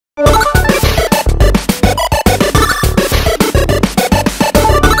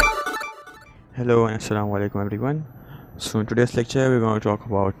Assalamu alaikum everyone. So in today's lecture we're going to talk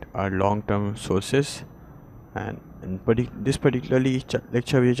about our long-term sources, and this particularly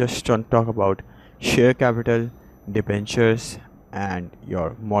lecture we just talk about share capital, debentures and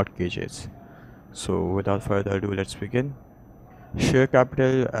your mortgages. So without further ado, let's begin. Share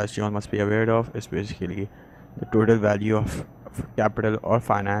capital, as you all must be aware of, is basically the total value of capital or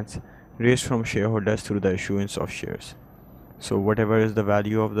finance raised from shareholders through the issuance of shares. So whatever is the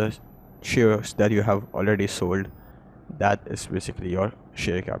value of the shares that you have already sold, that is basically your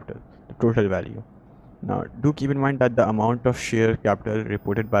share capital, the total value. Now do keep in mind that the amount of share capital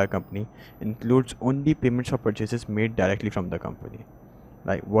reported by a company includes only payments for purchases made directly from the company.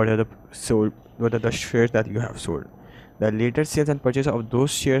 Like what are the shares that you have sold. The later sales and purchase of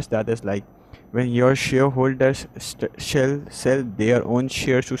those shares, that is like when your shareholders shall sell their own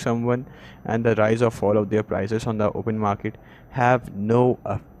shares to someone, and the rise or fall of their prices on the open market have no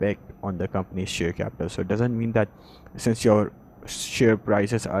effect on the company's share capital. So it doesn't mean that since your share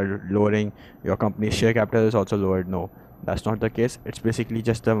prices are lowering, your company's share capital is also lowered. No, that's not the case. It's basically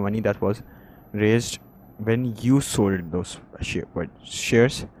just the money that was raised when you sold those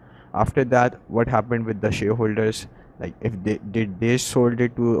shares. After that, what happened with the shareholders, like if they sold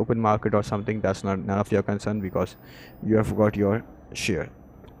it to open market or something, that's not none of your concern, because you have got your share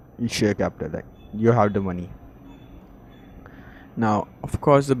capital, like you have the money. Now of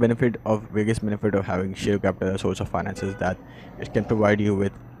course, the biggest benefit of having share capital as a source of finance is that it can provide you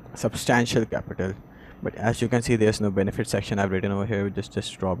with substantial capital. But as you can see, there's no benefit section I've written over here,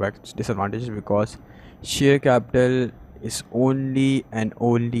 just drawbacks, disadvantages, because share capital is only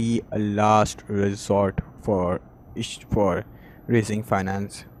a last resort for raising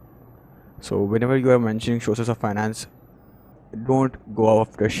finance. So whenever you are mentioning sources of finance, don't go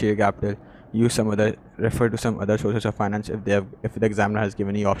after share capital. Refer to some other sources of finance if the examiner has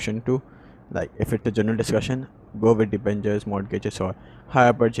given you option to. Like if it's a general discussion, go with debentures, mortgages, or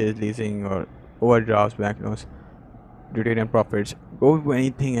hire purchase, leasing, or overdrafts, bank loans, retained profits. Go with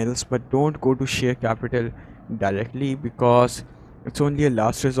anything else, but don't go to share capital directly, because it's only a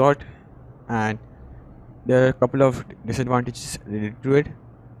last resort, and there are a couple of disadvantages related to it.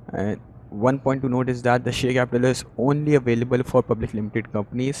 And one point to note is that the share capital is only available for public limited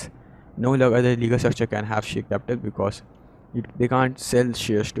companies. No other legal structure can have share capital, because they can't sell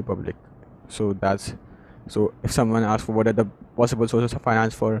shares to public. So if someone asks for what are the possible sources of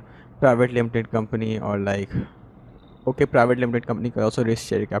finance for private limited company, or like, okay, private limited company can also raise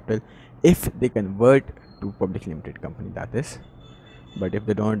share capital if they convert to public limited company, that is. But if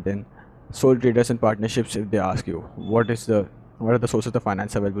they don't, then sole traders and partnerships, if they ask you what are the sources of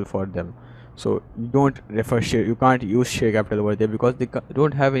finance available for them, so you can't use share capital over there, because they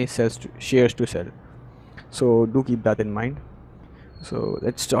don't have any shares to sell. So do keep that in mind. So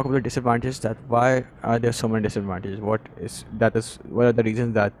let's talk about the disadvantages, that why are there so many disadvantages. What are the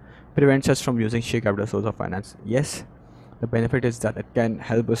reasons that prevents us from using share capital source of finance? Yes, the benefit is that it can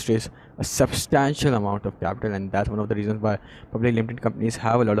help us raise a substantial amount of capital, and that's one of the reasons why public limited companies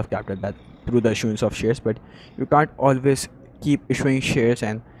have a lot of capital, that through the issuance of shares. But you can't always keep issuing shares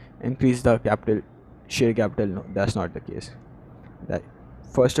and increase the share capital. No, that's not the case. That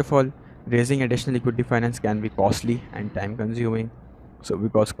first of all, raising additional equity finance can be costly and time consuming. So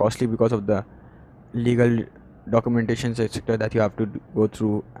because of the legal documentations, etc., that you have to go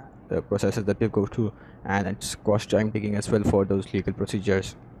through, the processes that you go through, and it's cost time taking as well for those legal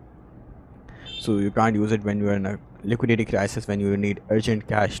procedures. So you can't use it when you are in a liquidity crisis, when you need urgent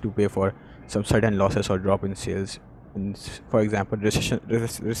cash to pay for some sudden losses or drop in sales, for example,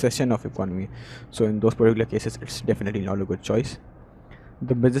 recession of economy. So in those particular cases, it's definitely not a good choice.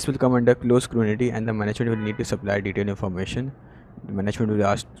 The business will come under close scrutiny, and the management will need to supply detailed information. The management will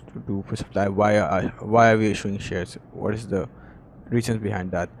ask to supply why are we issuing shares, what is the reasons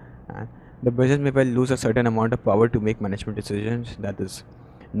behind that. And the business may well lose a certain amount of power to make management decisions, that is,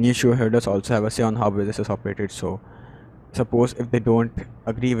 new shareholders also have a say on how business is operated. So suppose if they don't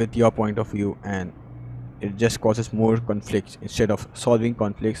agree with your point of view, and it just causes more conflicts instead of solving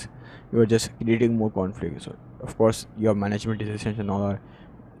conflicts, you are just creating more conflicts. So of course your management decisions and all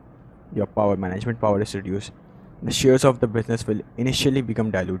your management power is reduced. The shares of the business will initially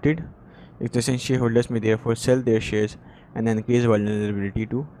become diluted. Existing shareholders may therefore sell their shares and increase vulnerability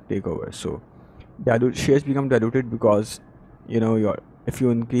to take over. So shares become diluted because if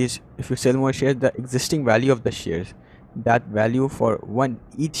you sell more shares, the existing value of the shares, that value for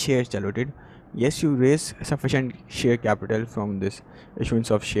each share is diluted. Yes, you raise sufficient share capital from this issuance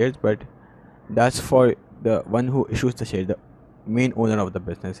of shares, but that's for the one who issues the share, the main owner of the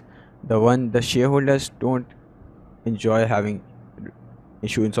business. The shareholders don't enjoy having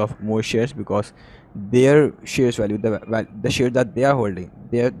issuance of more shares, because their shares value, the shares that they are holding,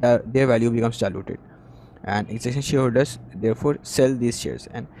 their value becomes diluted, and existing shareholders therefore sell these shares,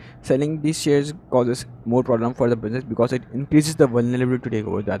 and selling these shares causes more problem for the business because it increases the vulnerability to take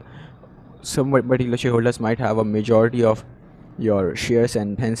over, that some particular shareholders might have a majority of your shares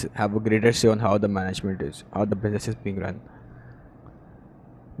and hence have a greater say on how the management is, how the business is being run.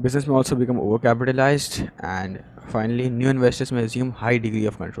 Business may also become overcapitalized, and finally new investors may assume high degree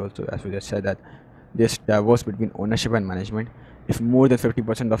of control. So as we just said, that there's divorce between ownership and management if more than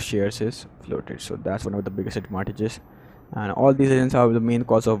 50% of shares is floated. So that's one of the biggest advantages, and all these reasons are the main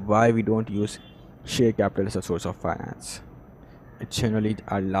cause of why we don't use share capital as a source of finance. It's generally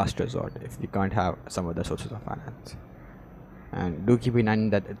our last resort if we can't have some other sources of finance. And do keep in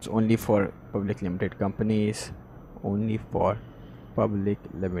mind that it's only for public limited companies, only for public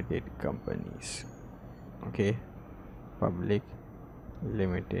limited companies. Okay, public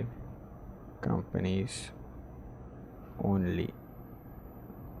limited companies only.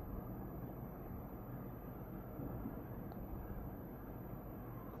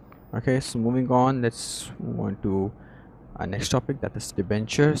 Okay, so moving on, let's move on to our next topic, that is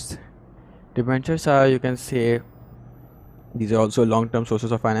debentures. Debentures are, you can say, these are also long-term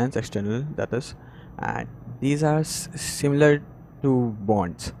sources of finance, external, that is, and these are similar to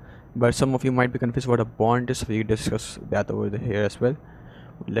bonds, but some of you might be confused what a bond is, so we discuss that over here as well.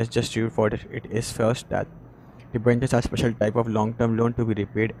 Let's just review what it is first. That debentures are a special type of long-term loan to be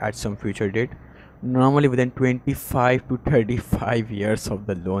repaid at some future date, normally within 25 to 35 years of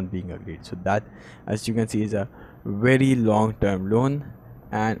the loan being agreed. So that, as you can see, is a very long-term loan.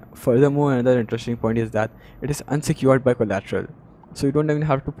 And furthermore, another interesting point is that it is unsecured by collateral, so you don't even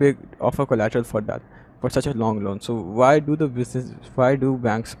have to offer collateral for that, for such a long loan. So why do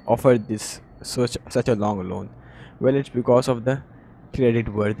banks offer this such a long loan? Well, it's because of the credit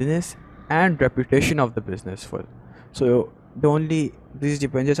worthiness and reputation of the business. So these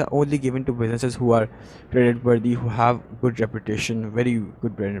debentures are only given to businesses who are credit worthy, who have good reputation, very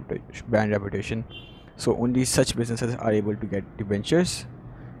good brand reputation. So only such businesses are able to get debentures,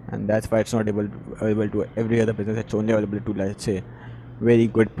 and that's why it's not available to every other business. It's only available to, let's say, very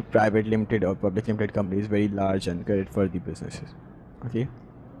good private limited or public limited companies, very large and credit worthy businesses. Okay,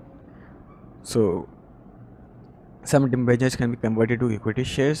 so some debentures can be converted to equity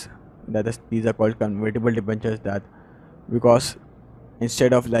shares, that is, these are called convertible debentures, that because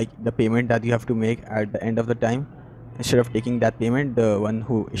instead of like the payment that you have to make at the end of the time, instead of taking that payment, the one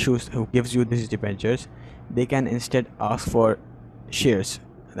who gives you these debentures, they can instead ask for shares.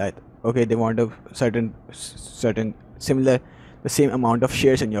 That okay, they want a certain similar, the same amount of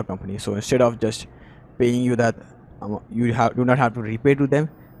shares in your company. So instead of just paying you that, you do not have to repay to them.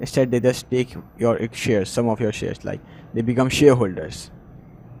 Instead, they just take your shares, some of your shares, like they become shareholders,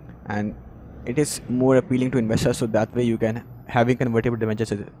 and it is more appealing to investors. So that way, having convertible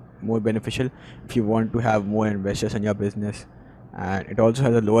debentures is more beneficial if you want to have more investors in your business, and it also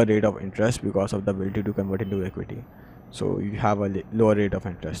has a lower rate of interest because of the ability to convert into equity. So you have a lower rate of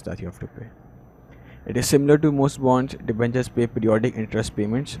interest that you have to pay. It is similar to most bonds. Debentures pay periodic interest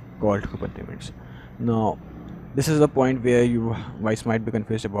payments called coupon payments. Now, this is the point where you guys might be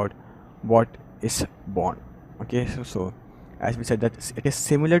confused about what is bond. Okay, so as we said, that it is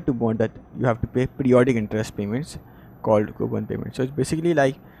similar to bond, that you have to pay periodic interest payments called coupon payments. So it's basically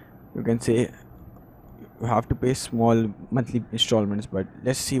like, you can say, you have to pay small monthly installments. But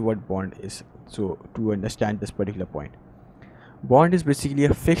let's see what bond is, so to understand this particular point. Bond is basically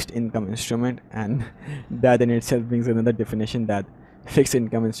a fixed income instrument, and that in itself brings another definition, that fixed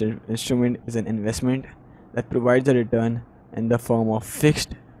income instrument is an investment that provides a return in the form of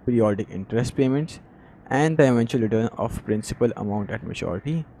fixed periodic interest payments and the eventual return of principal amount at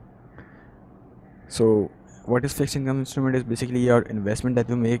maturity. So what is fixed income instrument? Is basically your investment that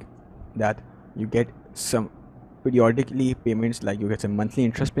you make, that you get some periodically payments, like you get some monthly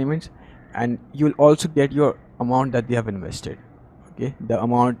interest payments, and you'll also get your amount that you have invested. Okay, the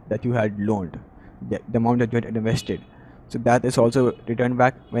amount that you had loaned, the amount that you had invested, so that is also returned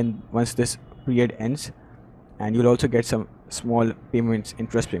back once this period ends, and you'll also get some small payments,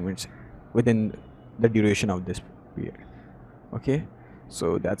 interest payments, within the duration of this period. Okay,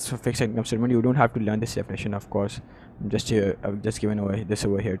 so that's a fixed income statement. You don't have to learn this definition, of course. I've just given over this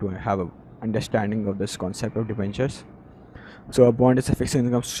over here to have a understanding of this concept of debentures. So a bond is a fixed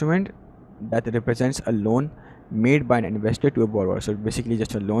income instrument that represents a loan made by an investor to a borrower. So it's basically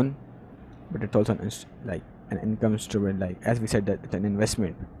just a loan, but it's also like an income instrument, like as we said, that it's an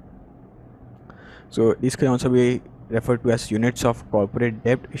investment. So these can also be referred to as units of corporate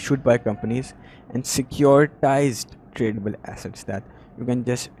debt issued by companies and securitized tradable assets, that you can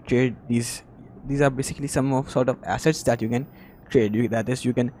just trade these are basically some of sort of assets that you can trade. That is,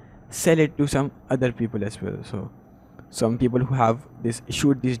 you can sell it to some other people as well. So some people who have this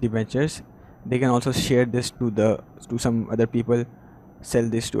issued these debentures, they can also share this to some other people, sell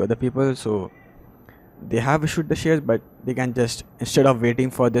this to other people. So they have issued the shares, but they can just, instead of waiting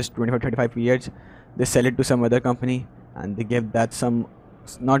for this 25 periods, they sell it to some other company and they give that some,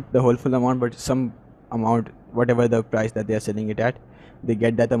 not the whole full amount, but some amount, whatever the price that they are selling it at, they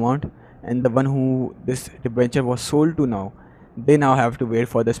get that amount. And the one who this debenture was sold to now, they now have to wait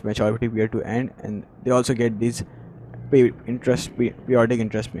for this maturity period to end, and they also get these periodic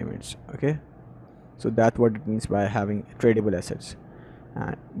interest payments. Okay, so that's what it means by having tradable assets.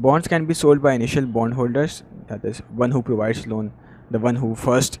 And bonds can be sold by initial bondholders, that is, one who provides loan, the one who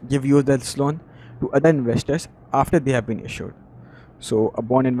first give you this loan, to other investors after they have been issued. So a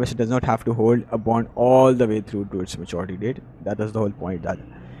bond investor does not have to hold a bond all the way through to its maturity date. That is the whole point that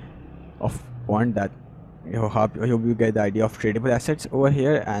of bond, that you hope you get the idea of tradable assets over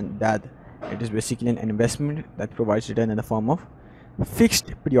here, and that it is basically an investment that provides return in the form of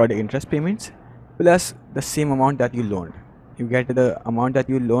fixed periodic interest payments plus the same amount that you loaned. You get the amount that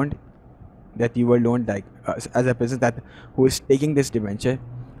you loaned, that you were loaned, like as a person that who is taking this debenture,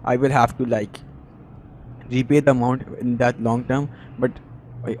 I will have to like repay the amount in that long term, but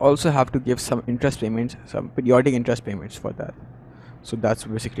I also have to give some interest payments, some periodic interest payments for that. So that's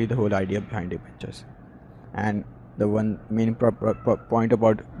basically the whole idea behind debentures. And the one main point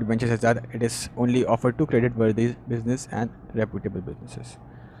about debentures is that it is only offered to credit-worthy business and reputable businesses.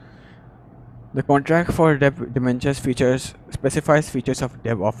 The contract for debentures specifies features of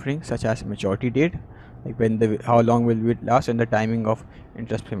debt offering, such as maturity date, like how long will it last, and the timing of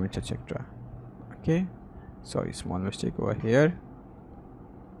interest payments, etc. Okay, sorry, small mistake over here.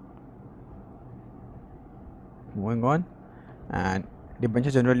 Moving on, and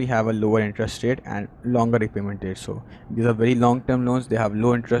debentures generally have a lower interest rate and longer repayment dates. So these are very long-term loans. They have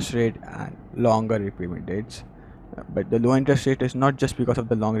low interest rate and longer repayment dates. But the low interest rate is not just because of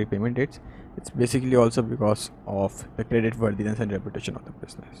the long repayment dates. It's basically also because of the credit worthiness and reputation of the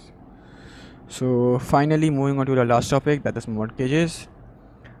business. So finally, moving on to the last topic, that is mortgages.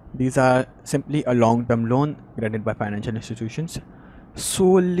 These are simply a long-term loan granted by financial institutions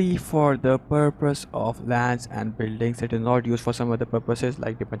solely for the purpose of lands and buildings. It is not used for some other purposes,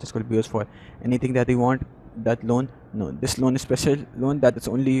 like debentures could be used for anything that you want. That loan, no, this loan is special loan that is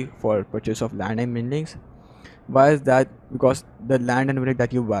only for purchase of land and buildings. Why is that? Because the land and building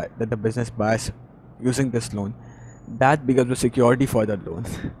that you buy, that the business buys using this loan, that becomes the security for the loan.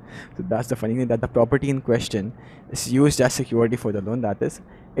 So that's the funny thing, that the property in question is used as security for the loan. That is,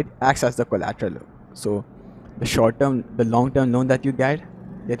 it acts as the collateral. So the long-term loan that you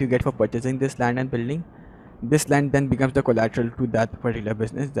get for purchasing this land and building, this land then becomes the collateral to that particular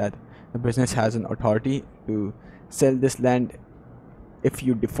business, that the business has an authority to sell this land if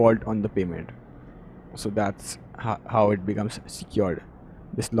you default on the payment. So that's how it becomes secured.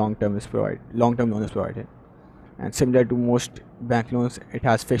 This long-term loan is provided. And similar to most bank loans, it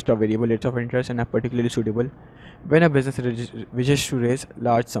has fixed or variable rates of interest and are particularly suitable when a business wishes to raise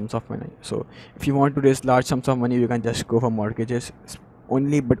large sums of money. So if you want to raise large sums of money, you can just go for mortgages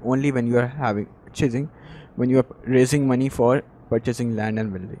only when you are when you are raising money for purchasing land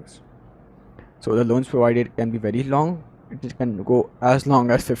and buildings. So the loans provided can be very long. It can go as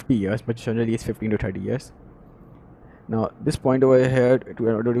long as 50 years, but generally it's 15 to 30 years. Now this point over here,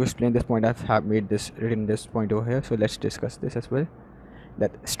 to explain this point, I've written this point over here. So let's discuss this as well.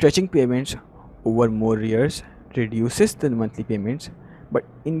 That stretching payments over more years reduces the monthly payments, but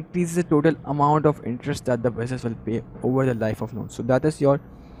increases the total amount of interest that the business will pay over the life of loan. So that is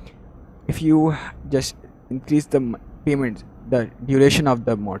if you just increase the payments, the duration of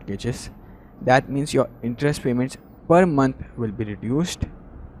the mortgages, that means your interest payments per month will be reduced,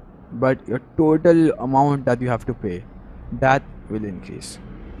 but your total amount that you have to pay, that will increase.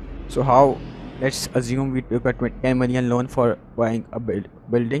 So how? Let's assume we took a 10 million loan for buying a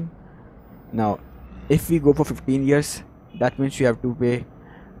building. Now if we go for 15 years, that means you have to pay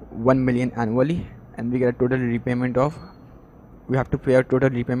 1 million annually, and we get a total repayment of $15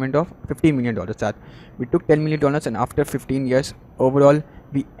 million. That we took $10 million, and after 15 years overall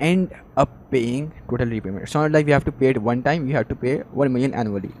we end up paying total repayment. It's not like we have to pay it one time. We have to pay 1 million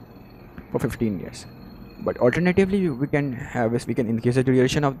annually for 15 years. But alternatively, we can increase the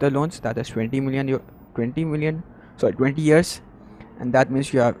duration of the loans, that is 20 years, and that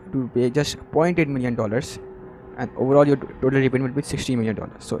means you have to pay just $0.8 million, and overall your total repayment will be $60 million.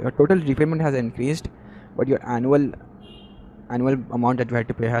 So your total repayment has increased, but your annual amount that you had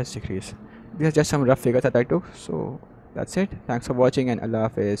to pay has decreased. These are just some rough figures that I took. So That's it. Thanks for watching and Allah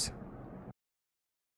Hafiz.